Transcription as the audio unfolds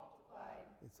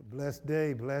It's a blessed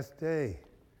day, blessed day.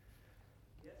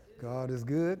 God is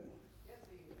good.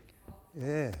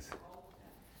 Yes.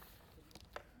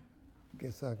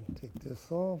 Guess I can take this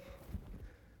off.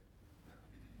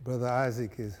 Brother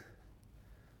Isaac has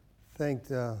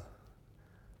thanked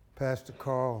Pastor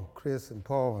Carl, Chris, and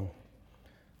Paul. And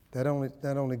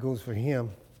that only goes for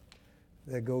him.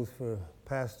 That goes for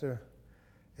Pastor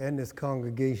and this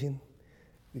congregation,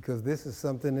 because this is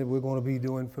something that we're going to be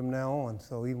doing from now on.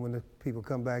 So even when the people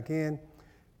come back in,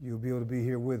 you'll be able to be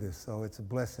here with us. So it's a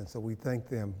blessing. So we thank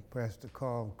them, Pastor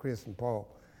Carl, Chris, and Paul.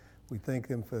 We thank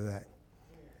them for that.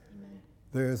 Amen.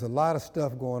 There's a lot of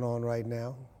stuff going on right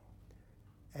now,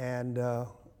 and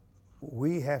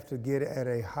we have to get at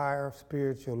a higher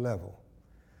spiritual level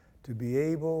to be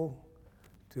able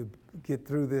to get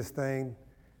through this thing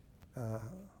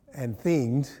and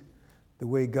things the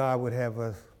way God would have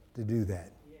us to do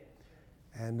that.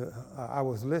 And I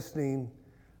was listening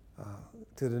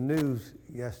to the news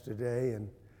yesterday, and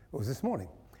it was this morning,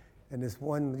 and this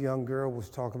one young girl was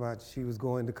talking about she was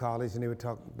going to college, and they were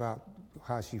talking about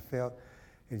how she felt,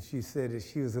 and she said that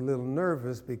she was a little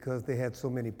nervous because they had so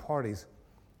many parties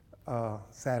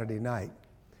Saturday night,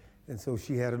 and so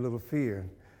she had a little fear.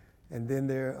 And then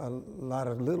there are a lot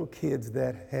of little kids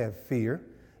that have fear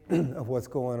of what's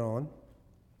going on.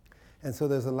 And so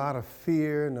there's a lot of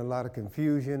fear and a lot of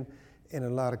confusion and a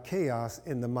lot of chaos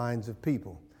in the minds of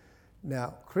people.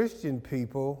 Now, Christian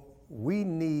people, we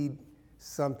need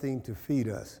something to feed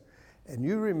us. And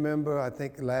you remember, I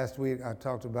think last week I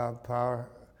talked about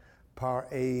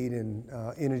Powerade and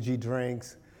energy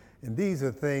drinks. And these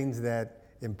are things that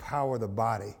empower the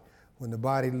body. When the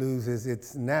body loses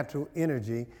its natural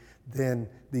energy, then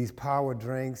these power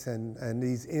drinks and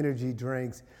these energy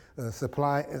drinks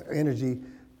supply energy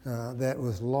that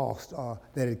was lost,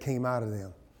 that it came out of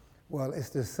them. Well, it's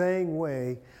the same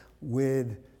way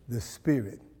with the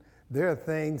Spirit. There are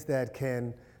things that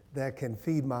can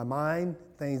feed my mind,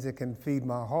 things that can feed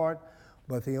my heart,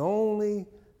 but the only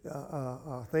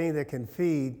thing that can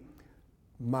feed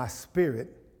my spirit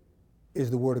is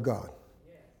the Word of God.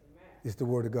 Yes, it's the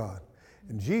Word of God.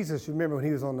 And Jesus, remember when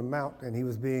he was on the mount and he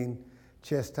was being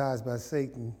chastised by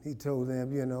Satan, he told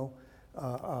them,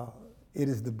 it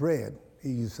is the bread. He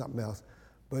used something else.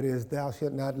 But it is thou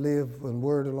shalt not live on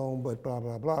word alone, but blah,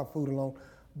 blah, blah, food alone,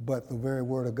 but the very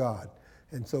word of God.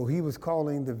 And so he was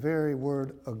calling the very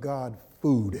word of God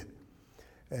food.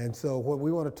 And so what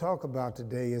we want to talk about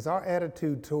today is our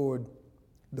attitude toward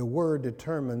the word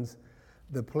determines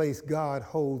the place God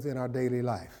holds in our daily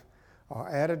life. Our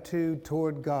attitude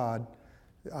toward God,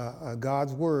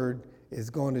 God's word, is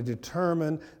going to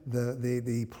determine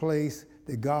the place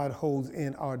that God holds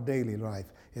in our daily life.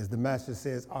 As the Master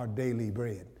says, our daily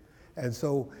bread. And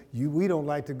so we don't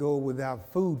like to go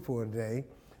without food for a day.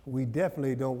 We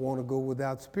definitely don't want to go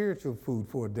without spiritual food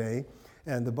for a day.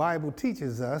 And the Bible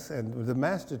teaches us, and the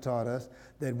Master taught us,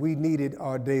 that we needed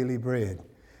our daily bread.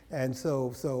 And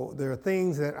so there are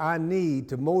things that I need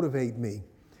to motivate me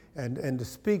and to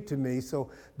speak to me.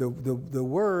 So the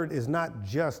Word is not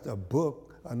just a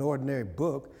book, an ordinary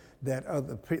book,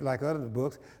 like other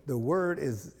books. The Word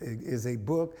is a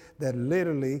book that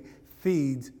literally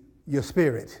feeds your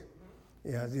spirit.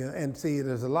 Yeah, and see,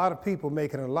 there's a lot of people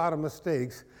making a lot of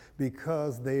mistakes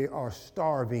because they are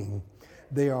starving.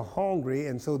 They are hungry,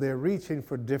 and so they're reaching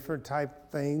for different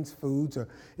type things, foods, or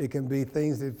it can be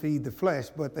things that feed the flesh,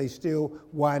 but they still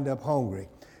wind up hungry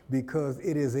because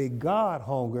it is a God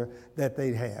hunger that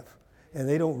they have. And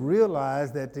they don't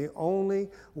realize that the only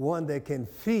one that can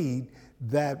feed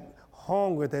that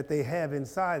hunger that they have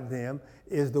inside them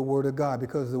is the Word of God.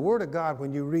 Because the Word of God,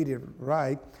 when you read it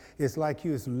right, it's like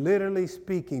it's literally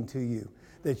speaking to you,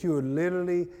 that you are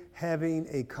literally having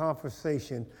a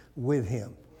conversation with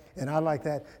Him. And I like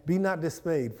that. Be not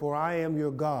dismayed, for I am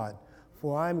your God,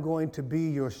 for I'm going to be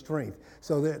your strength.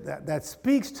 So that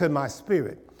speaks to my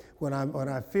spirit. When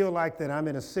I feel like that I'm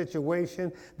in a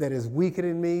situation that is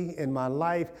weakening me in my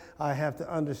life, I have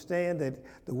to understand that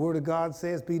the Word of God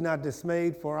says, be not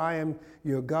dismayed, for I am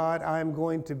your God. I am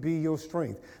going to be your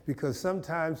strength. Because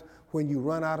sometimes when you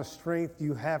run out of strength,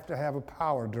 you have to have a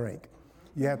power drink.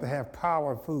 You have to have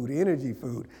power food, energy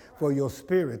food for your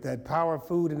spirit. That power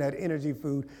food and that energy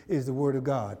food is the Word of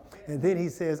God. And then he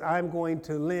says, I'm going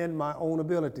to lend my own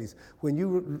abilities. When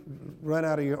you run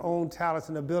out of your own talents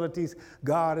and abilities,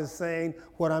 God is saying,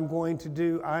 what I'm going to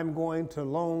do, I'm going to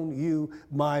loan you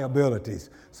my abilities.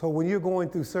 So when you're going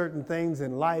through certain things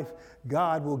in life,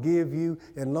 God will give you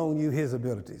and loan you his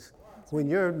abilities. When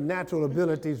your natural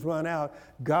abilities run out,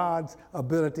 God's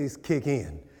abilities kick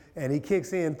in. And he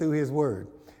kicks in through his word.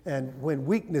 And when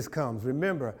weakness comes,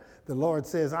 remember, the Lord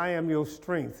says, I am your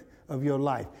strength of your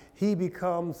life. He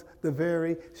becomes the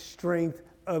very strength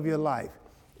of your life.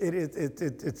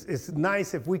 It's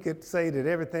nice if we could say that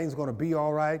everything's going to be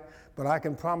all right, but I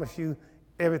can promise you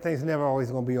everything's never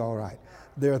always going to be all right.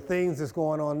 There are things that's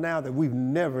going on now that we've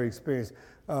never experienced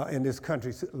in this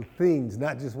country, things,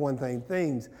 not just one thing,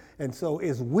 things. And so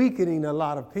it's weakening a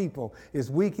lot of people. It's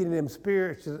weakening them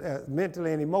spiritually,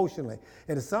 mentally and emotionally.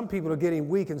 And some people are getting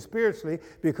weakened spiritually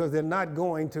because they're not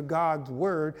going to God's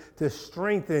word to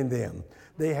strengthen them.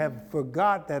 They have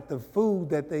forgot that the food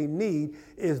that they need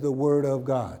is the word of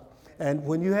God. And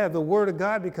when you have the word of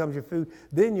God becomes your food,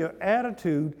 then your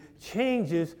attitude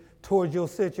changes towards your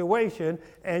situation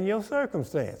and your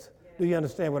circumstance. Do you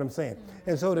understand what I'm saying?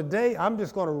 And so today I'm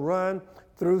just going to run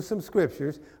through some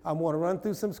scriptures. I'm going to run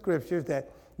through some scriptures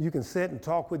that you can sit and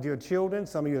talk with your children.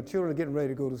 Some of your children are getting ready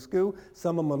to go to school.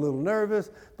 Some of them are a little nervous,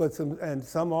 but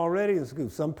some already in school.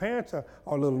 Some parents are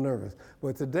a little nervous.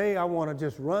 But today I want to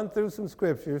just run through some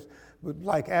scriptures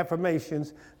like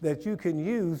affirmations that you can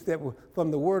use that from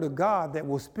the Word of God that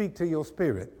will speak to your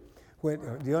spirit. Do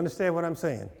you understand what I'm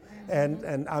saying?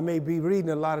 And I may be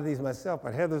reading a lot of these myself,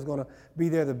 but Heather's going to be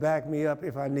there to back me up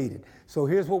if I need it. So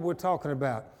here's what we're talking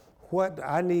about. What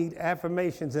I need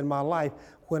affirmations in my life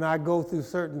when I go through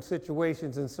certain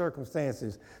situations and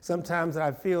circumstances. Sometimes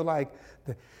I feel like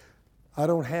I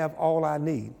don't have all I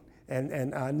need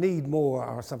and I need more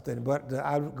or something. But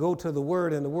I go to the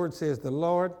Word and the Word says, the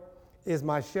Lord is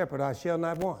my shepherd, I shall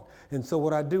not want. And so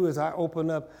what I do is I open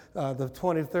up the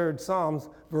 23rd Psalms,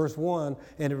 verse 1,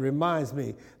 and it reminds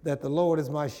me that the Lord is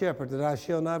my shepherd, that I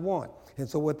shall not want. And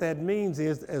so what that means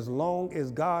is as long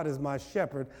as God is my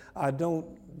shepherd, I don't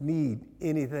need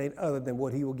anything other than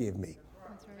what he will give me.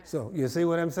 That's right. So you see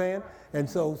what I'm saying? And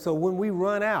so when we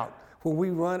run out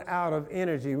of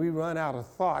energy, we run out of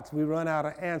thoughts, we run out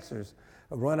of answers,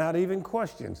 run out of even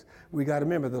questions, we got to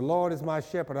remember the Lord is my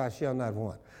shepherd, I shall not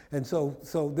want. And so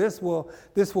this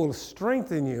will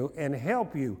strengthen you and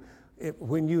help you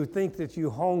when you think that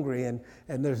you're hungry and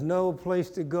there's no place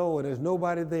to go and there's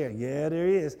nobody there. Yeah, there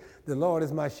is. The Lord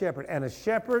is my shepherd. And a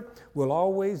shepherd will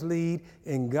always lead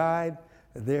and guide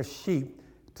their sheep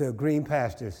to green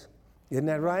pastures. Isn't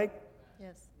that right?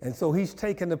 Yes. And so he's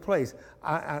taken the place.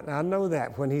 I know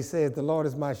that when he says, the Lord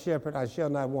is my shepherd, I shall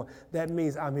not want. That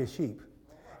means I'm his sheep.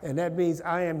 And that means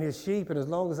I am his sheep. And as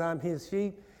long as I'm his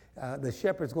sheep, the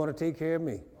shepherd's going to take care of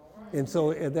me. And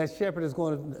so that shepherd is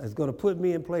going to put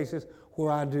me in places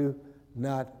where I do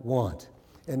not want.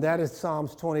 And that is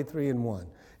Psalms 23:1.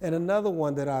 And another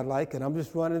one that I like, and I'm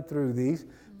just running through these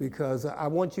because I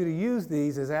want you to use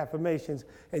these as affirmations,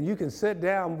 and you can sit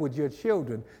down with your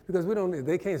children because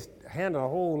they can't handle a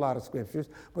whole lot of scriptures,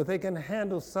 but they can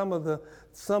handle some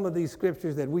of these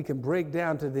scriptures that we can break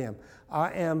down to them.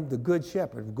 I am the good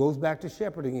shepherd. It goes back to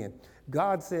shepherd again.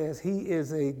 God says he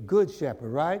is a good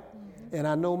shepherd, right? Mm-hmm. And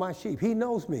I know my sheep. He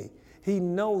knows me. He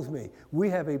knows me. We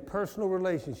have a personal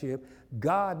relationship.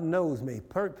 God knows me.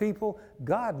 People,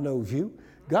 God knows you.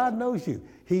 God knows you.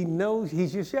 He knows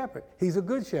he's your shepherd. He's a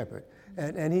good shepherd.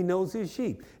 And he knows his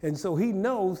sheep. And so he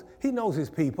knows his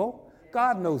people.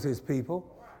 God knows his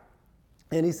people.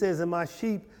 And he says, and my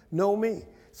sheep know me.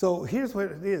 So here's what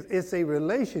it is. It's a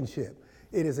relationship.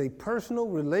 It is a personal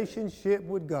relationship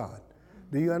with God.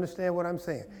 Do you understand what I'm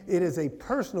saying? It is a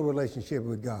personal relationship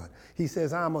with God. He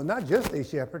says, I'm not just a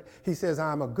shepherd. He says,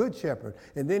 I'm a good shepherd.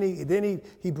 And then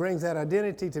he brings that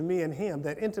identity to me and him,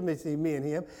 that intimacy me and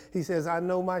him. He says, I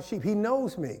know my sheep. He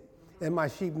knows me, and my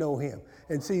sheep know him.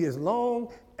 And see, as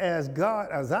long as God,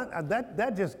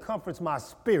 that just comforts my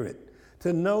spirit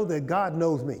to know that God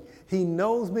knows me. He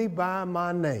knows me by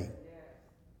my name,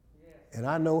 and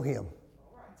I know him.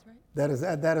 That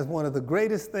is one of the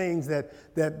greatest things that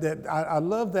I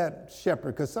love that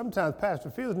shepherd, because sometimes Pastor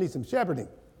Fields needs some shepherding.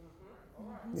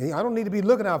 I don't need to be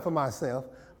looking out for myself.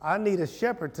 I need a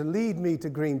shepherd to lead me to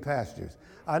green pastures.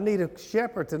 I need a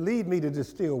shepherd to lead me to the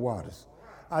still waters.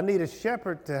 I need a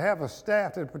shepherd to have a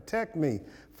staff to protect me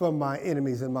from my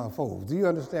enemies and my foes. Do you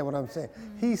understand what I'm saying?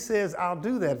 He says, I'll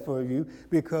do that for you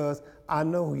because I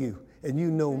know you and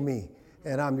you know me,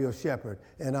 and I'm your shepherd,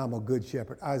 and I'm a good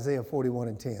shepherd. Isaiah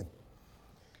 41:10.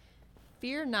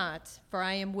 Fear not, for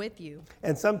I am with you.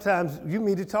 And sometimes you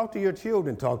need to talk to your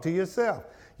children, talk to yourself.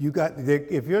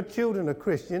 If your children are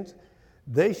Christians,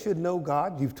 they should know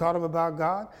God. You've taught them about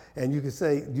God, and you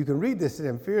can read this to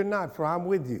them. Fear not, for I'm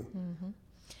with you. Mm-hmm.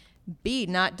 Be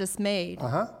not dismayed,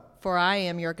 for I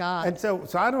am your God. And so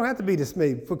I don't have to be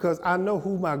dismayed because I know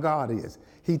who my God is.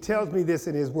 He tells me this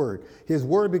in his word. His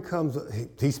word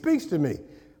he speaks to me,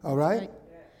 all right?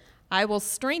 I will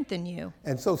strengthen you.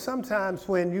 And so sometimes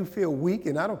when you feel weak,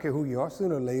 and I don't care who you are,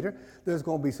 sooner or later, there's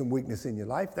going to be some weakness in your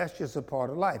life. That's just a part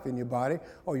of life, in your body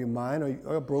or your mind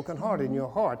or a broken heart in your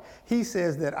heart. He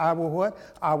says that I will what?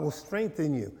 I will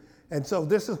strengthen you. And so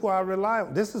this is why I rely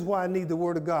on, this is why I need the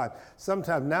Word of God.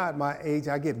 Sometimes now at my age,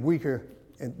 I get weaker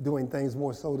and doing things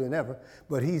more so than ever,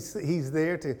 but he's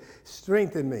there to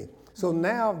strengthen me. So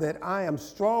now that I am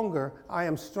stronger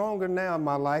now in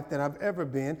my life than I've ever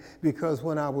been, because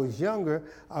when I was younger,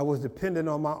 I was dependent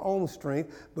on my own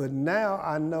strength. But now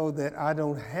I know that I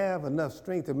don't have enough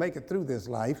strength to make it through this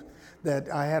life, that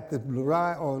I have to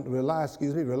rely on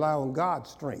God's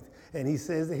strength. And he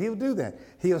says that he'll do that.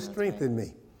 He'll strengthen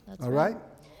me. That's all right?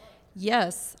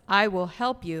 Yes, I will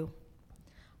help you.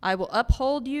 I will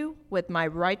uphold you with my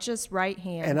righteous right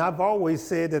hand. And I've always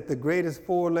said that the greatest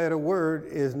four-letter word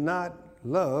is not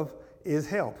love, is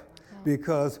help.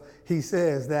 Because he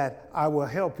says that I will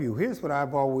help you. Here's what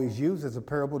I've always used as a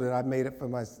parable that I made up for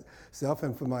myself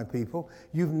and for my people.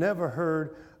 You've never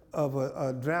heard of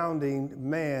a drowning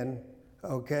man,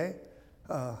 okay,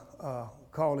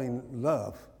 calling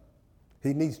love.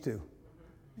 He needs to.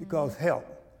 He calls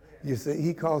help. You see,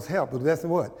 he calls help, but that's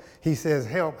what? He says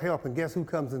help, help, and guess who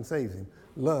comes and saves him?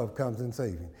 Love comes and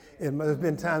saves him. And there's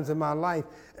been times in my life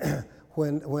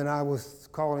when I was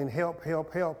calling help,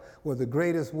 help, help, where the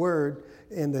greatest word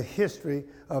in the history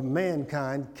of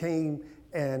mankind came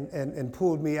and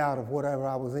pulled me out of whatever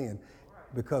I was in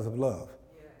because of love.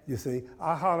 You see,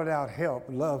 I hollered out help,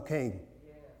 love came.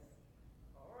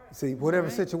 See, whatever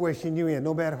situation you're in,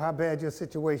 no matter how bad your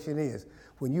situation is,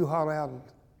 when you holler out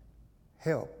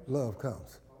help, love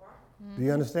comes. Do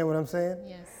you understand what I'm saying?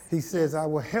 Yes. He says, I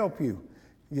will help you.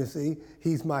 You see,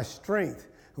 he's my strength.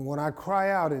 And when I cry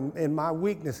out in my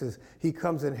weaknesses, he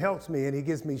comes and helps me and he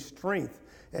gives me strength.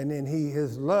 And then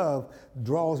his love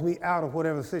draws me out of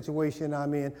whatever situation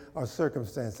I'm in or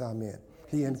circumstance I'm in.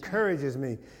 He encourages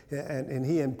me and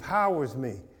he empowers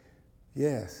me.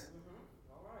 Yes.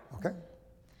 Okay.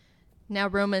 Now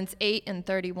Romans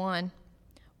 8:31.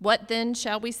 What then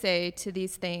shall we say to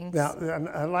these things? Now,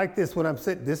 I like this when I'm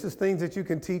sitting. This is things that you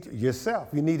can teach yourself.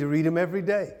 You need to read them every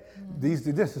day. This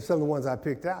is some of the ones I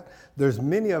picked out. There's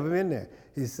many of them in there.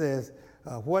 He says,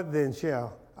 what then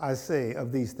shall I say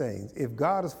of these things? If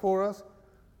God is for us,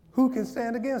 who can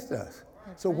stand against us?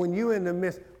 So when you're in the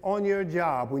midst, on your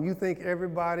job, when you think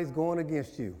everybody's going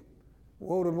against you,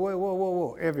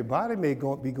 whoa. Everybody may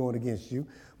be going against you,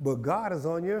 but God is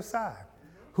on your side.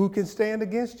 Who can stand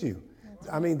against you?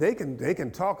 I mean, they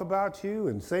can talk about you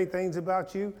and say things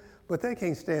about you, but they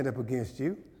can't stand up against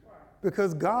you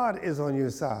because God is on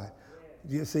your side.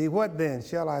 You see, what then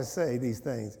shall I say these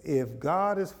things? If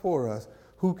God is for us,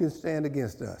 who can stand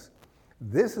against us?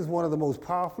 This is one of the most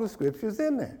powerful scriptures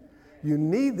in there. You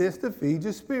need this to feed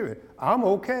your spirit. I'm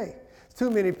okay. Too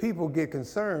many people get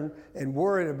concerned and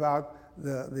worried about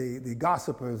the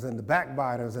gossipers and the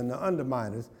backbiters and the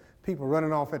underminers. People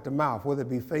running off at the mouth, whether it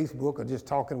be Facebook or just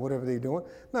talking, whatever they're doing.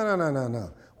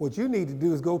 No. What you need to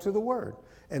do is go to the Word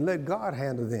and let God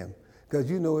handle them. Because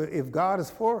you know, if God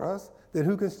is for us, then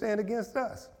who can stand against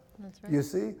us? That's right. You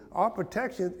see, our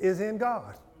protection is in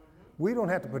God. We don't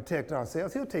have to protect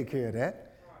ourselves. He'll take care of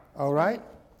that. All right?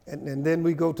 And then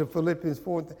we go to Philippians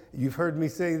 4. You've heard me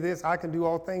say this, I can do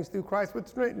all things through Christ which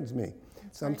strengthens me.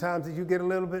 Sometimes you get a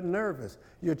little bit nervous.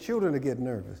 Your children will get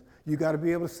nervous. You got to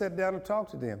be able to sit down and talk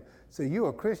to them. Say, you're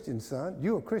a Christian son.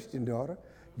 You're a Christian daughter.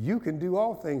 You can do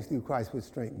all things through Christ which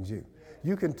strengthens you.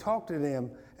 You can talk to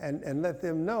them and let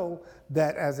them know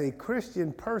that as a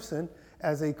Christian person,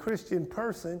 they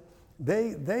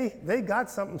got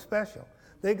something special.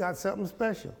 They got something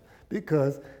special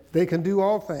because they can do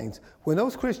all things. When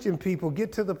those Christian people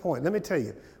get to the point, let me tell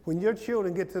you, when your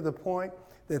children get to the point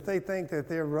that they think that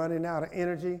they're running out of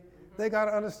energy, they got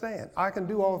to understand, I can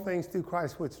do all things through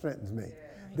Christ which strengthens me.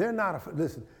 They're not,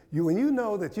 listen, when you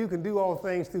know that you can do all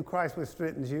things through Christ which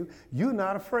strengthens you, you're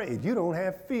not afraid. You don't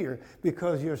have fear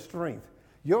because your strength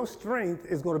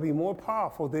is going to be more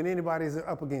powerful than anybody's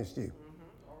up against you.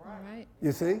 All right.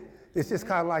 You see? It's just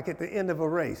kind of like at the end of a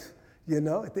race, you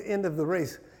know, at the end of the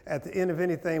race, at the end of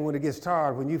anything when it gets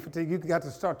tired, when you fatigue, you got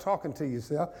to start talking to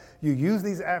yourself. You use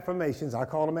these affirmations. I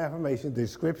call them affirmations. They're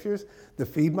scriptures to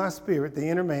feed my spirit, the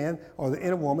inner man or the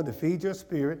inner woman to feed your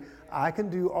spirit. I can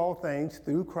do all things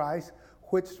through Christ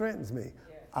which strengthens me.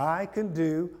 I can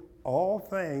do all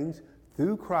things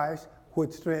through Christ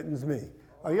which strengthens me.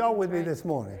 Are y'all with me this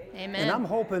morning? Amen. And I'm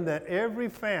hoping that every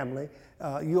family,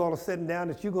 you all are sitting down,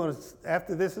 that you're going to,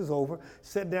 after this is over,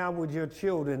 sit down with your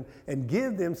children and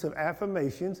give them some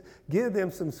affirmations, give them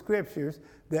some scriptures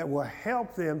that will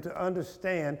help them to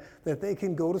understand that they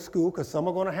can go to school, because some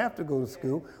are going to have to go to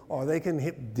school, or they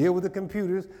can deal with the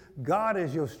computers. God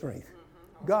is your strength.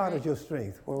 God is your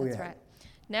strength. Where we at? That's right.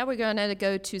 Now we're going to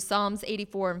go to Psalms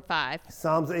 84 and 5.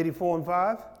 Psalms 84 and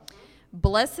 5.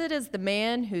 Blessed is the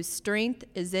man whose strength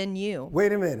is in you.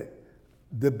 Wait a minute.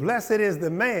 The blessed is the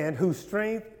man whose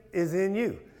strength is in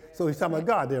you. So he's talking about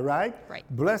God there, right? Right.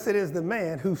 Blessed is the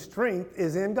man whose strength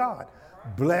is in God.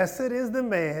 Blessed is the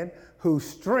man whose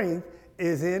strength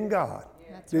is in God.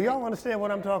 That's Do right. y'all understand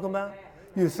what I'm talking about?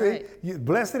 You see, right.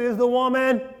 Blessed is the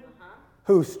woman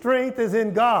whose strength is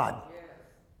in God.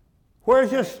 Where's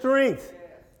your strength?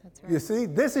 That's right. You see,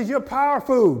 this is your power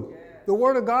food. The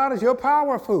Word of God is your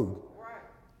power food.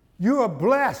 You are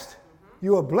blessed.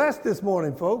 You are blessed this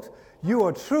morning, folks. You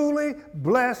are truly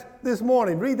blessed this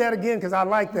morning. Read that again, because I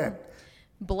like that.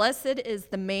 Blessed is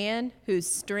the man whose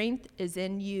strength is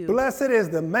in you. Blessed is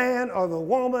the man or the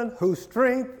woman whose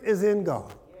strength is in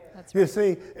God. That's You right.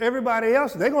 see, everybody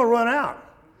else, they're going to run out,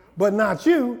 but not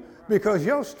you, because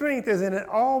your strength is in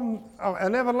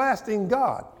an everlasting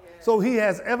God. So he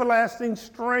has everlasting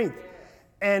strength,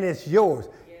 and it's yours.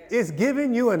 It's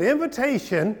giving you an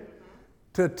invitation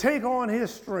to take on his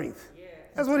strength.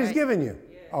 That's what he's right. giving you.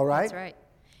 All right? That's right.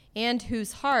 And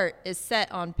whose heart is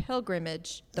set on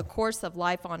pilgrimage, the course of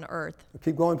life on earth.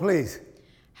 Keep going, please.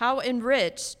 How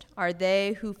enriched are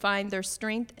they who find their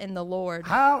strength in the Lord.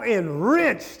 How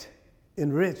enriched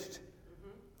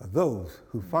are those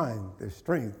who find their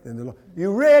strength in the Lord.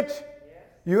 You rich,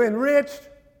 you enriched,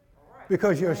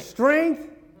 because your strength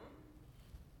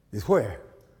is where?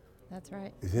 That's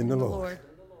right. Is in the Lord.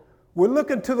 We're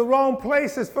looking to the wrong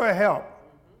places for help.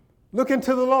 Looking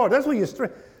to the Lord. That's where your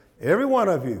strength. Every one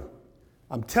of you,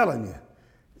 I'm telling you,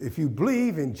 if you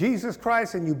believe in Jesus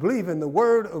Christ and you believe in the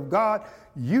Word of God,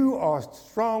 you are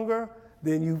stronger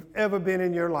than you've ever been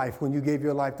in your life when you gave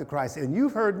your life to Christ. And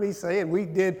you've heard me say, and we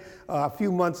did a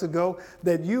few months ago,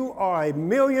 that you are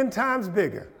 1,000,000 times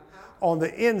bigger on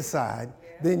the inside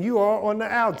than you are on the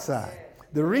outside.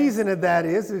 The reason of that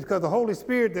is because the Holy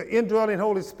Spirit, the indwelling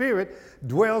Holy Spirit,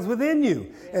 dwells within you.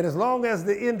 And as long as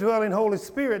the indwelling Holy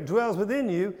Spirit dwells within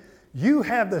you, you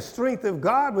have the strength of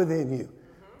God within you.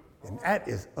 And that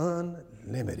is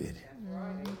unlimited.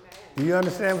 Do you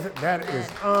understand? That is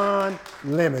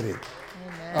unlimited.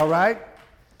 Amen. All right?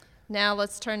 Now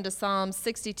let's turn to Psalm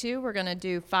 62. We're going to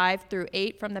do 5 through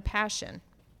 8 from the Passion.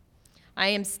 I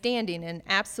am standing in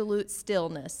absolute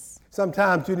stillness.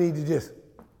 Sometimes you need to just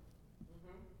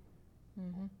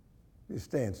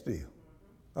stand still.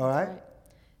 All right?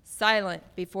 Silent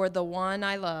before the one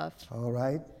I love, All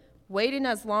right. waiting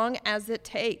as long as it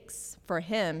takes for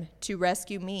him to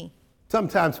rescue me.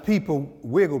 Sometimes people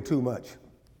wiggle too much.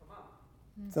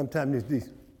 Sometimes it's this.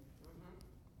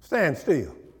 Stand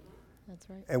still That's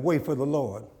right. and wait for the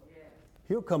Lord.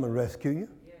 He'll come and rescue you.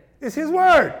 It's his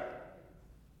word.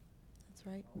 That's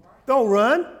right. Don't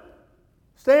run.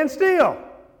 Stand still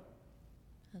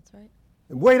That's right.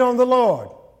 and wait on the Lord.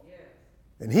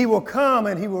 And he will come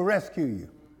and he will rescue you.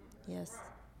 Yes.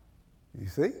 You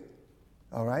see?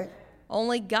 All right?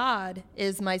 Only God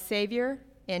is my Savior,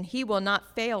 and he will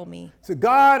not fail me. So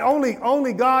God,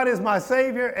 only God is my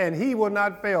Savior, and he will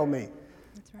not fail me.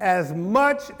 That's right. As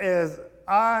much as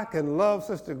I can love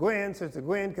Sister Gwen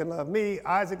can love me,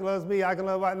 Isaac loves me, I can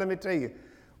love Isaac. Let me tell you,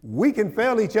 we can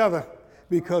fail each other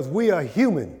because we are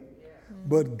human.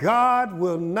 But God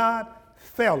will not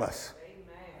fail us.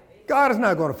 God is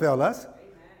not going to fail us.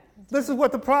 This is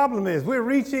what the problem is. We're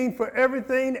reaching for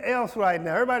everything else right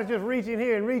now. Everybody's just reaching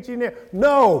here and reaching there.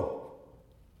 No.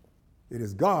 It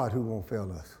is God who won't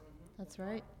fail us. That's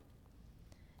right.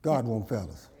 God won't fail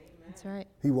us. That's right.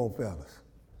 He won't fail us.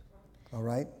 All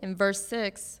right? In verse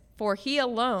 6, for he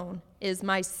alone is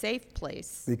my safe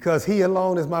place. Because he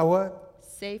alone is my what?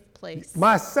 Safe place.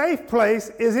 My safe place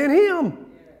is in him.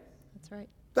 That's right.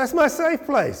 That's my safe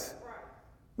place.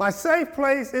 My safe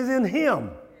place is in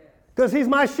him. Because he's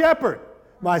my shepherd.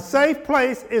 My safe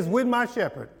place is with my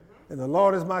shepherd. And the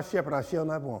Lord is my shepherd, I shall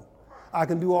not want. I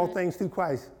can do all things through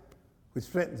Christ, which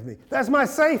strengthens me. That's my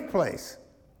safe place.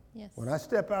 Yes. When I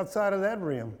step outside of that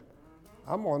rim,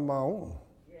 I'm on my own.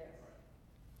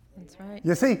 That's right.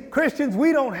 You see, Christians,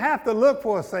 we don't have to look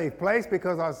for a safe place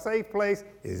because our safe place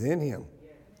is in him.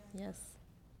 Yes.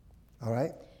 All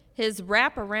right? His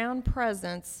wraparound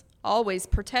presence always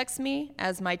protects me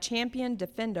as my champion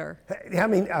defender. I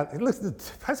mean, listen,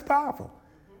 that's powerful.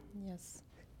 Yes.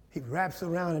 He wraps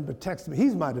around and protects me.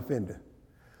 He's my defender.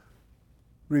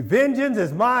 Revengeance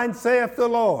is mine, saith the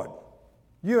Lord.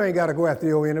 You ain't got to go after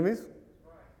your enemies.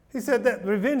 He said that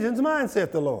revengeance is mine,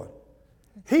 saith the Lord.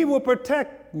 He will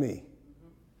protect me.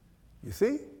 You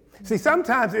see? See,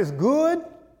 sometimes it's good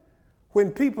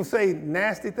when people say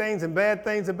nasty things and bad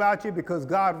things about you because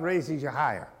God raises you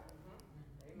higher.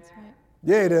 Right.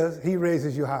 Yeah, it does. He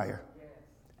raises you higher.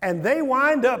 And they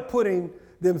wind up putting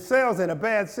themselves in a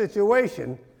bad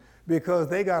situation because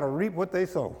they got to reap what they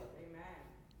sow.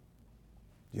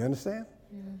 You understand?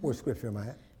 What scripture am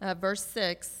I at? Verse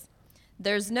 6.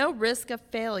 There's no risk of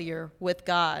failure with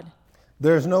God.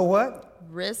 There's no what?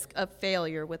 Risk of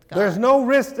failure with God. There's no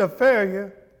risk of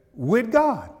failure with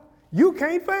God. You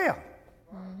can't fail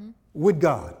with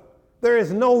God. There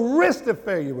is no risk of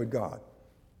failure with God.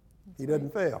 He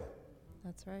doesn't fail.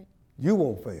 That's right. You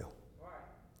won't fail.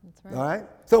 That's right. All right?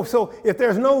 So if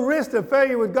there's no risk of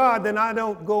failure with God, then I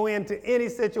don't go into any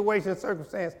situation,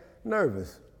 circumstance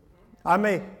nervous.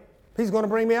 He's going to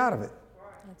bring me out of it.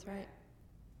 That's right.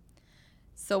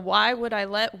 So why would I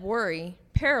let worry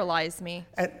paralyze me?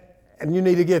 And you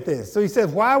need to get this. So he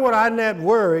says, why would I let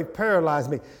worry paralyze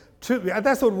me?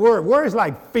 That's what worry is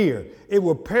like fear. It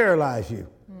will paralyze you.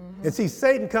 And see,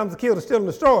 Satan comes to kill, to steal, and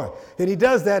destroy. And he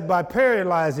does that by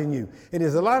paralyzing you. And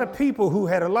there's a lot of people who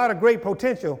had a lot of great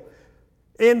potential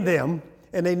in them,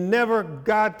 and they never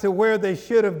got to where they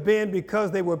should have been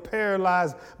because they were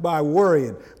paralyzed by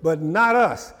worrying. But not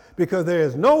us, because there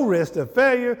is no risk of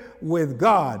failure with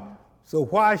God. So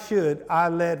why should I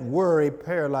let worry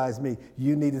paralyze me?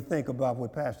 You need to think about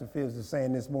what Pastor Fields is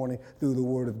saying this morning through the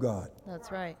Word of God.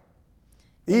 That's right.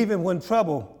 Even when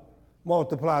trouble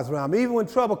multiplies around me, even when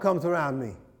trouble comes around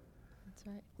me, That's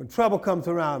right. when trouble comes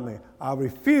around me, I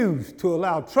refuse to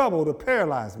allow trouble to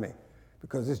paralyze me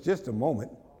because it's just a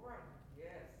moment.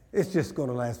 It's just going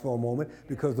to last for a moment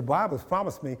because the Bible's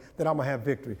promised me that I'm going to have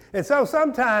victory. And so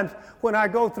sometimes when I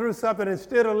go through something,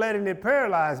 instead of letting it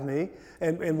paralyze me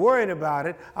and worrying about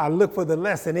it, I look for the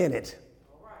lesson in it.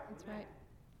 That's right.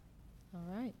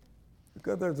 All right.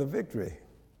 Because there's a victory.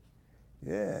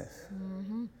 Yes.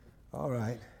 All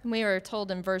right. We are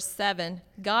told in verse 7,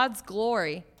 God's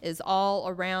glory is all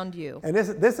around you. And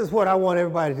this is what I want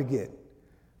everybody to get.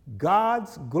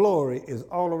 God's glory is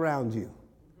all around you.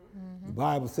 The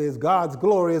Bible says God's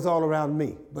glory is all around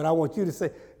me. But I want you to say,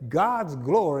 God's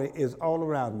glory is all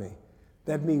around me.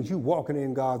 That means you walking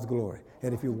in God's glory.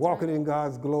 And if you're walking in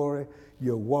God's glory,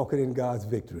 you're walking in God's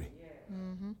victory.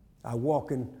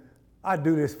 I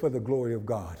do this for the glory of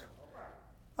God.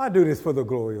 I do this for the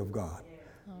glory of God.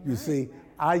 You see,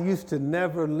 I used to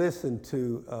never listen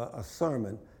to a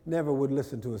sermon, never would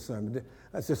listen to a sermon.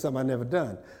 That's just something I never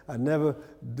done. I never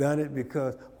done it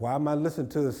because why am I listening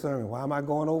to a sermon? Why am I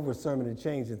going over a sermon and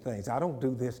changing things? I don't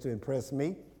do this to impress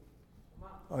me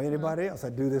or anybody else. I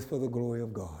do this for the glory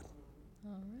of God.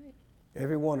 All right.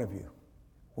 Every one of you,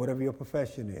 whatever your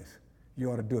profession is,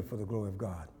 you ought to do it for the glory of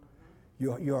God.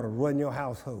 You ought to run your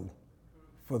household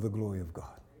for the glory of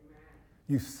God.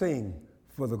 You sing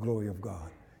for the glory of God.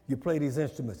 You play these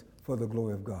instruments for the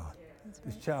glory of God.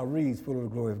 This child reads for the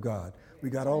glory of God. We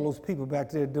got all those people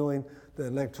back there doing the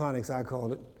electronics, I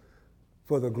call it,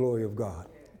 for the glory of God.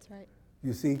 That's right.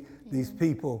 You see, these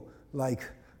people like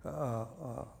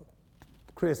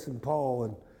Chris and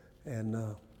Paul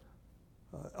and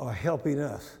are helping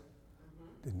us.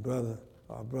 And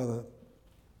our brother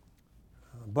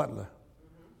Butler.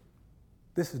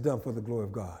 This is done for the glory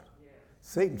of God.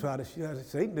 Satan tried to shut us.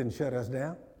 Satan didn't shut us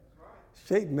down.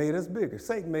 Satan made us bigger.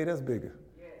 Satan made us bigger.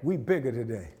 We bigger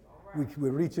today.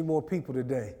 We're reaching more people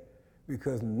today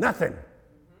because nothing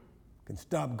can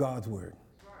stop God's word.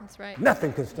 That's right.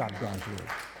 Nothing can stop God's word.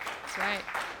 That's right.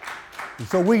 And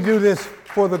so we do this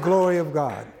for the glory of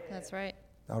God. That's right.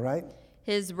 All right?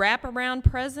 His wraparound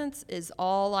presence is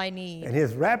all I need. And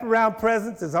his wraparound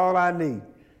presence is all I need.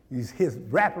 His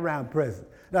wraparound presence.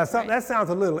 Now, that sounds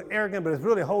a little arrogant, but it's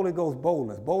really Holy Ghost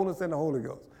boldness. Boldness in the Holy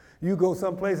Ghost. You go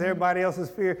someplace, everybody else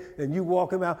is fear, and you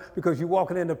walk him out because you're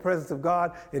walking in the presence of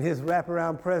God, and his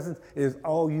wraparound presence is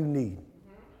all you need.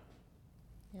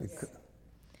 Yes.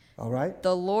 All right?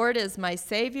 The Lord is my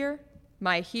Savior,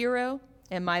 my hero,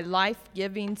 and my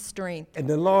life-giving strength. And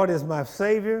the Lord is my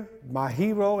Savior, my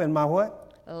hero, and my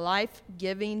what?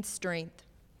 Life-giving strength.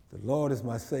 The Lord is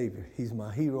my Savior. He's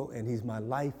my hero, and he's my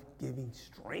life-giving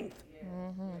strength.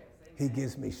 He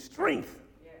gives me strength.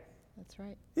 That's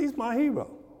right. He's my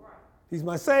hero. He's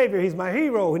my Savior. He's my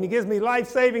hero, and he gives me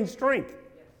life-saving strength.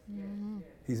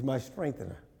 He's my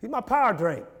strengthener. He's my power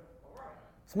drink.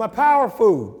 It's my power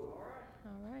food.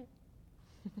 All right.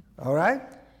 All right?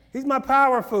 He's my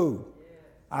power food.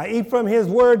 I eat from his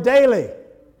word daily,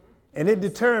 and it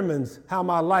determines how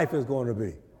my life is going to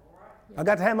be. I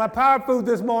got to have my power food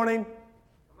this morning.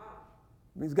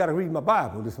 Means got to read my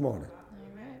Bible this morning.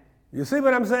 All right. You see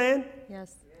what I'm saying?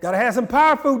 Yes. Got to have some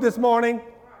power food this morning.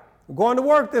 I'm going to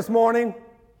work this morning.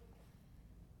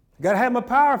 Got to have my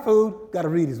power food. Got to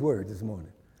read his word this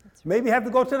morning. Maybe have to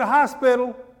go to the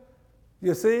hospital.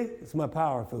 You see? It's my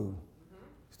power food.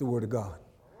 It's the word of God.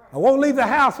 I won't leave the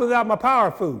house without my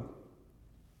power food.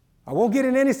 I won't get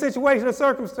in any situation or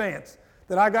circumstance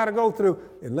that I got to go through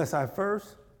unless I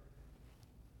first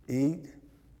eat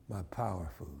my power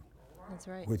food. That's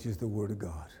right. Which is the word of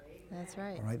God. That's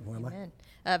right. All right, where am I?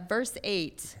 Amen. Verse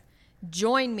 8.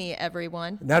 Join me,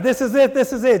 everyone. Now this is it.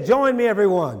 This is it. Join me,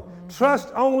 everyone.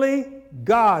 Trust only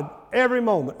God every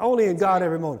moment. Only in God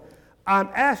every moment. I'm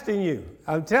asking you.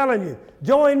 I'm telling you.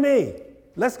 Join me.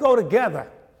 Let's go together.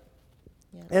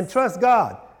 Yes. And trust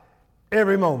God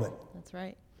every moment. That's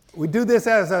right. We do this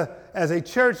as a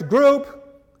church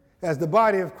group, as the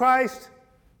body of Christ.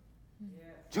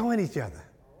 Join each other.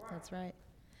 That's right.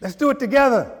 Let's do it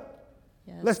together.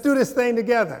 Yes. Let's do this thing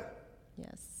together.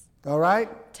 Yes. All right?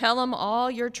 Tell him all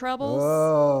your troubles.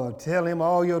 Oh, tell him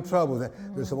all your troubles.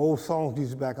 There's some old songs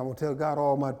used back. I'm going to tell God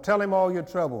all my, tell him all your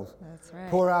troubles. That's right.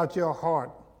 Pour out your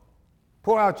heart.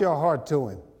 Pour out your heart to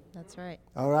him. That's right.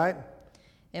 All right?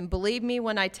 And believe me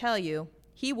when I tell you,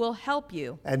 he will help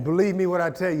you. And believe me when I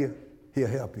tell you, he'll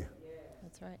help you.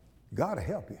 That's right. God will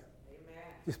help you. Amen.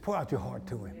 Just pour out your heart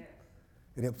to him.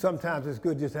 And if sometimes it's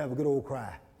good just to have a good old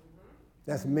cry.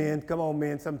 That's men. Come on,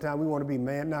 men. Sometimes we want to be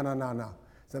man. No.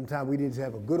 Sometimes we need to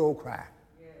have a good old cry.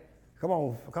 Come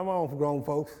on, for grown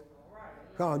folks.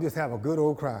 Come on, just have a good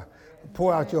old cry.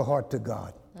 Pour out your heart to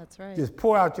God. That's right. Just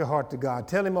pour out your heart to God.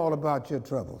 Tell him all about your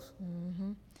troubles.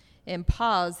 Mm-hmm. And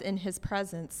pause in his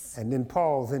presence. And then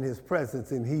pause in his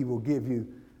presence, and he will give you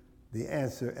the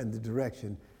answer and the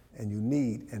direction and you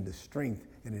need and the strength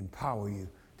and empower you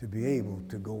to be able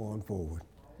to go on forward.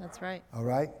 That's right. All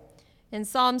right? In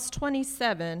Psalms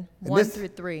 27, 1 through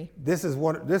 3. This is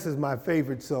my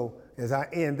favorite, so as I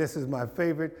end, this is my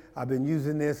favorite. I've been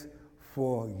using this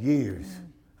for years.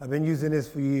 I've been using this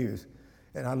for years.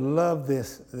 And I love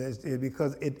this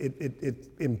because it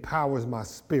empowers my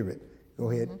spirit. Go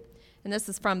ahead. Mm-hmm. And this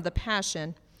is from the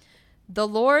Passion. The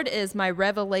Lord is my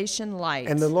revelation light.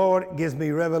 And the Lord gives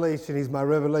me revelation. He's my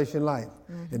revelation light.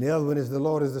 Mm-hmm. And the other one is the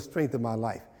Lord is the strength of my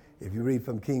life. If you read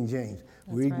from King James,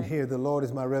 we read here, the Lord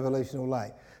is my revelational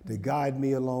light to guide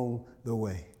me along the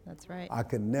way. That's right. I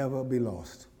can never be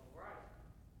lost.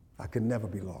 I can never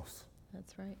be lost.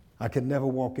 That's right. I can never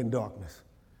walk in darkness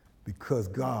because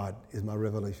God is my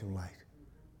revelation light.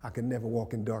 I can never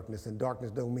walk in darkness, and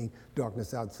darkness don't mean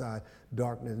darkness outside.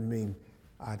 Darkness means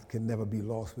I can never be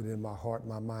lost within my heart,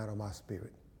 my mind, or my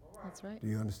spirit. That's right. Do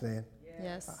you understand?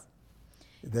 Yes.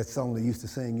 That song they used to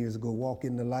sing years ago, walk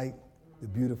in the light, the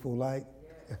beautiful light.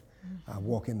 I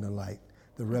walk in the light,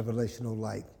 the revelational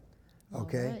light.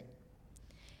 Okay? Right.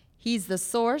 He's the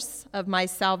source of my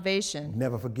salvation.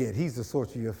 Never forget, he's the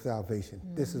source of your salvation.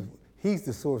 He's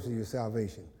the source of your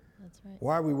salvation. That's right.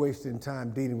 Why are we wasting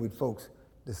time dealing with folks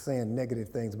that's saying negative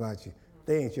things about you?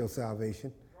 They ain't your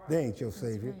salvation. They ain't your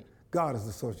Savior. Right. God is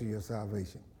the source of your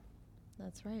salvation.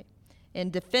 That's right.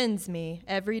 And defends me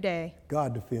every day.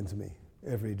 God defends me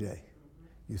every day.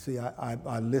 You see,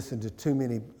 I listen to too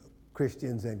many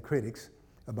Christians and critics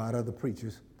about other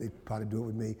preachers. They probably do it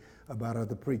with me, about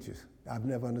other preachers. I've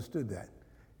never understood that.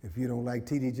 If you don't like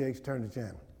T.D. Jakes, turn the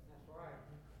channel. That's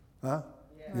right. Huh?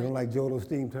 Yeah. You don't like Joel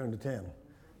Osteen, turn the channel.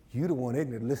 You the one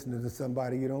ignorant listening to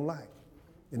somebody you don't like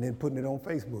and then putting it on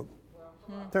Facebook.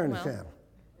 Turn the channel.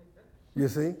 You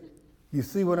see? You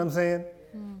see what I'm saying?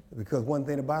 Because one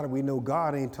thing about it, we know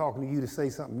God ain't talking to you to say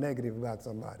something negative about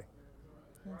somebody.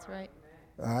 That's right.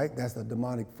 All right? That's the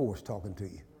demonic force talking to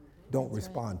you. Don't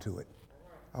respond to it.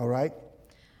 All right?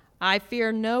 I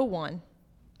fear no one.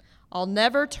 I'll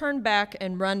never turn back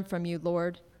and run from you,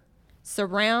 Lord.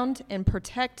 Surround and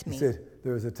protect me. He said,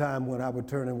 there was a time when I would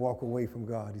turn and walk away from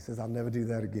God. He says, I'll never do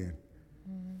that again.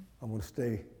 I'm going to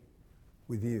stay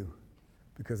with you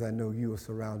because I know you will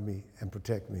surround me and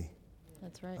protect me.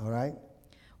 That's right. All right?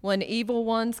 When evil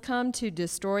ones come to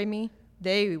destroy me,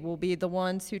 they will be the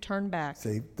ones who turn back.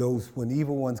 Say, when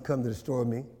evil ones come to destroy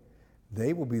me,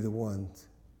 they will be the ones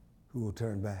who will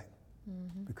turn back.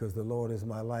 Because the Lord is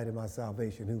my light and my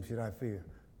salvation. Whom should I fear?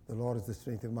 The Lord is the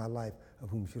strength of my life. Of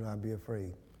whom should I be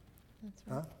afraid? That's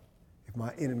right. Huh? If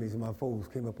my enemies and my foes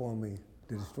came upon me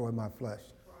to destroy my flesh,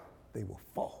 they will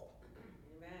fall.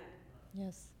 Amen.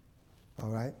 Yes. All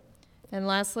right? And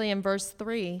lastly, in verse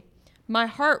 3, my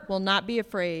heart will not be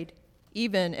afraid,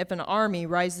 even if an army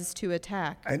rises to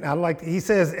attack. And he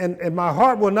says, and my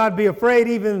heart will not be afraid,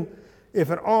 even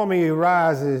if an army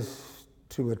rises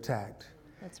to attack.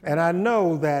 That's right. And I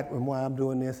know that, and while I'm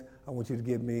doing this, I want you to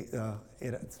give me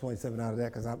 27 out of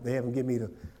that, because they haven't given me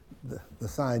the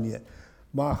sign yet.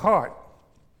 My heart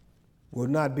will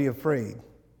not be afraid,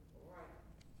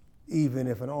 even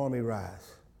if an army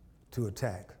rise to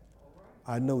attack.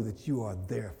 I know that you are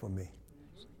there for me.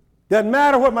 Doesn't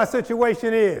matter what my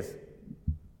situation is.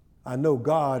 I know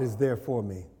God is there for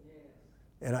me.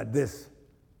 And this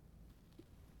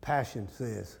passion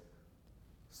says,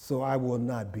 so I will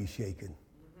not be shaken.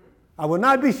 I will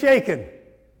not be shaken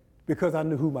because I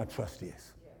knew who my trust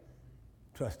is.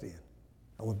 Trust in.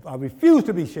 I refuse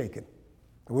to be shaken.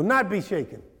 I will not be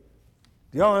shaken.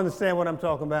 Do y'all understand what I'm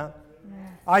talking about?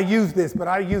 I use this, but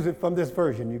I use it from this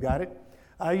version. You got it?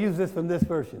 I use this from this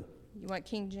version. You want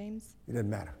King James? It doesn't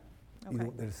matter. Okay.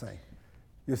 They're the same.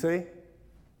 You see?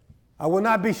 I will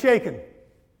not be shaken.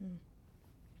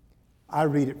 I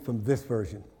read it from this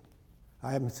version.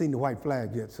 I haven't seen the white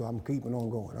flag yet, so I'm keeping on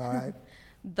going, all right?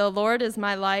 The Lord is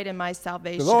my light and my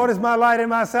salvation. The Lord is my light and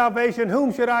my salvation.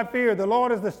 Whom should I fear? The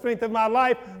Lord is the strength of my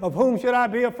life. Of whom should I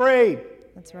be afraid?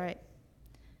 That's right.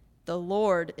 The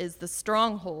Lord is the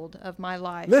stronghold of my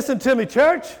life. Listen to me,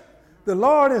 church. The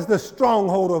Lord is the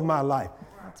stronghold of my life.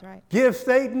 That's right. Give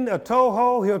Satan a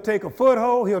toehold, he'll take a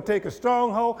foothold, he'll take a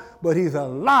stronghold, but he's a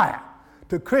liar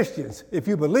to Christians. If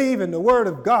you believe in the word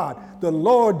of God, the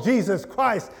Lord Jesus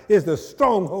Christ is the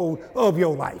stronghold of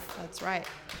your life. That's right.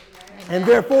 And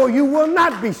therefore you will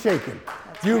not be shaken.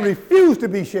 You refuse to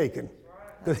be shaken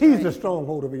because he's the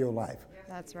stronghold of your life.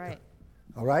 That's right.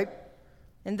 All right?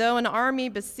 And though an army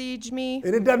besiege me,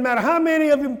 And it doesn't matter how many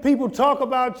of you people talk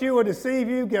about you or deceive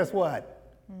you, guess what?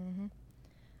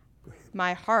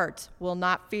 my heart will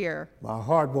not fear. My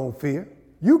heart won't fear.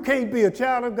 You can't be a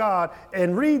child of God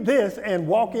and read this and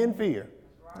walk in fear.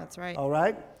 That's right. All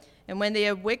right? And when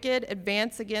the wicked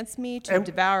advance against me to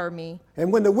devour me,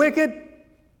 And when the wicked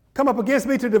come up against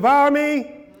me to devour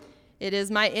me, it is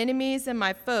my enemies and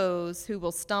my foes who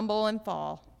will stumble and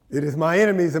fall. it is my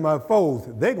enemies and my foes.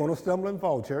 They're going to stumble and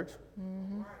fall, church.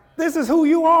 This is who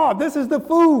you are. This is the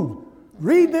food.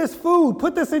 Read this food.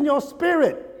 Put this in your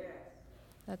spirit.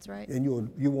 That's right. And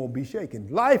you won't be shaken.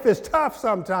 Life is tough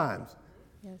sometimes,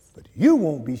 Yes. but you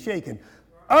won't be shaken.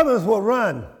 Others will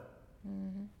run.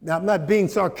 Now, I'm not being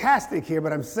sarcastic here,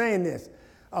 but I'm saying this.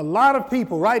 A lot of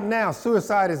people right now,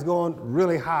 suicide is going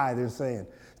really high, they're saying.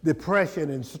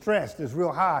 Depression and stress is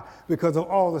real high because of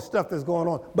all the stuff that's going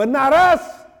on. But not us.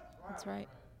 That's right.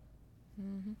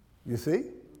 You see?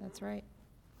 That's right.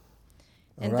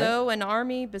 All And right. though an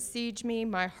army besiege me,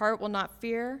 my heart will not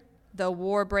fear. Though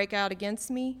war break out against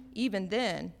me, even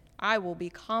then I will be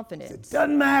confident. It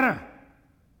doesn't matter.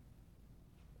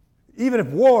 Even if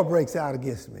war breaks out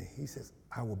against me, he says,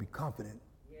 I will be confident.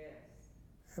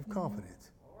 Have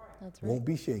confidence. That's right. Won't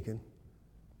be shaken.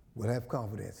 Will have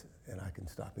confidence, and I can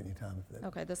stop anytime if that.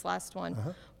 Okay, this last one.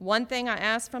 One thing I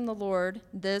ask from the Lord,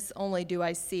 this only do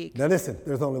I seek. Now listen,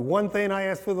 there's only one thing I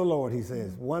ask for the Lord, he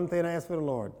says. One thing I ask for the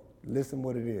Lord. Listen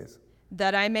what it is.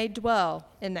 That I may dwell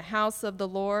in the house of the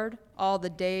Lord all the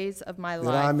days of my That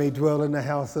I life. may dwell in the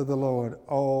house of the Lord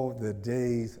all the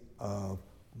days of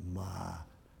my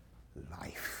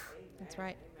life. That's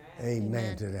right.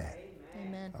 Amen to that.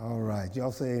 Amen. All right.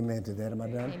 Y'all say amen to that. Am I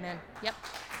done? Amen. Yep.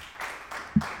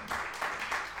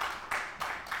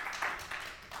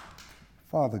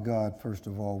 Father God, first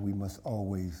of all, we must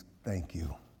always thank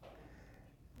you.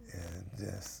 And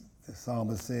the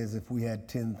psalmist says if we had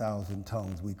 10,000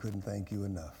 tongues, we couldn't thank you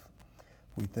enough.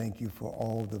 We thank you for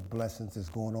all the blessings that's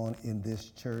going on in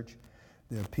this church.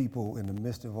 There are people in the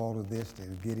midst of all of this that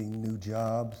are getting new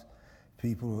jobs.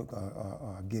 People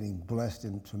are getting blessed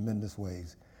in tremendous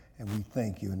ways. And we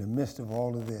thank you. In the midst of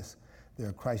all of this, there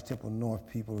are Christ Temple North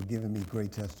people who are giving me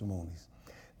great testimonies.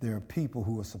 There are people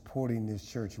who are supporting this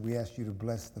church. We ask you to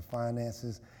bless the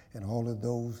finances and all of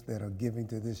those that are giving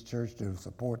to this church to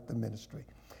support the ministry.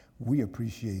 We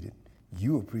appreciate it.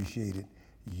 You appreciate it.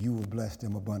 You will bless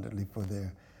them abundantly for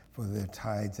their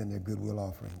tithes and their goodwill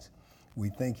offerings. We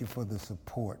thank you for the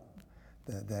support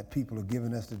that people are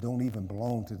giving us that don't even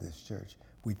belong to this church.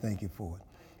 We thank you for it.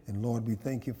 And Lord, we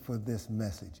thank you for this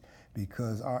message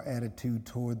because our attitude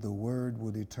toward the word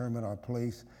will determine our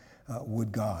place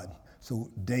with God.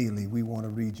 So daily we want to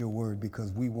read your word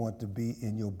because we want to be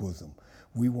in your bosom.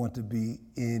 We want to be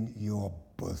in your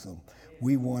bosom.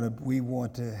 We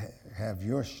want to have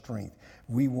your strength.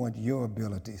 We want your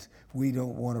abilities. We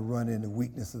don't want to run in the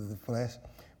weakness of the flesh,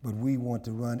 but we want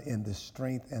to run in the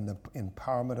strength and the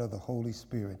empowerment of the Holy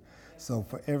Spirit. So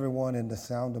for everyone in the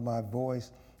sound of my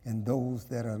voice and those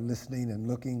that are listening and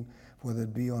looking whether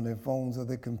it be on their phones or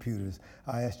their computers.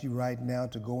 I ask you right now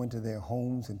to go into their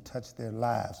homes and touch their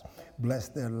lives, bless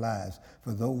their lives.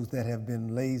 For those that have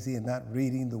been lazy and not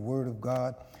reading the Word of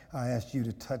God, I ask you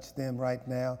to touch them right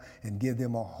now and give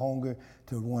them a hunger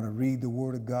to want to read the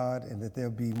Word of God, and that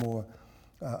there'll be more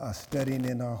studying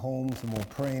in our homes and more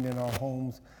praying in our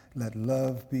homes. Let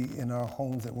love be in our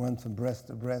homes that runs from breast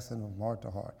to breast and from heart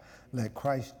to heart. Let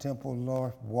Christ's temple,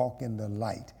 Lord, walk in the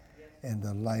light and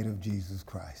the light of Jesus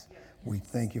Christ. We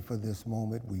thank you for this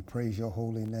moment. We praise your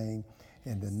holy name.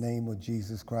 In the name of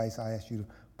Jesus Christ, I ask you to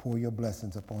pour your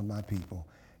blessings upon my people.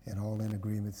 And all in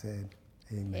agreement said,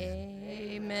 amen.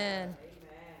 Amen.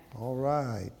 All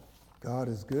right. God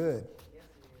is good.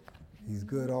 He's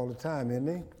good all the time, isn't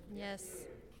he? Yes.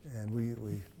 And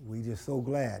we just so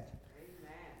glad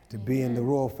to be in the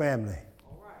royal family.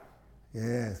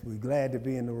 Yes, we're glad to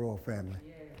be in the royal family.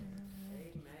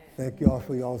 Thank y'all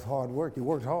for y'all's hard work. You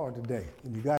worked hard today, and you got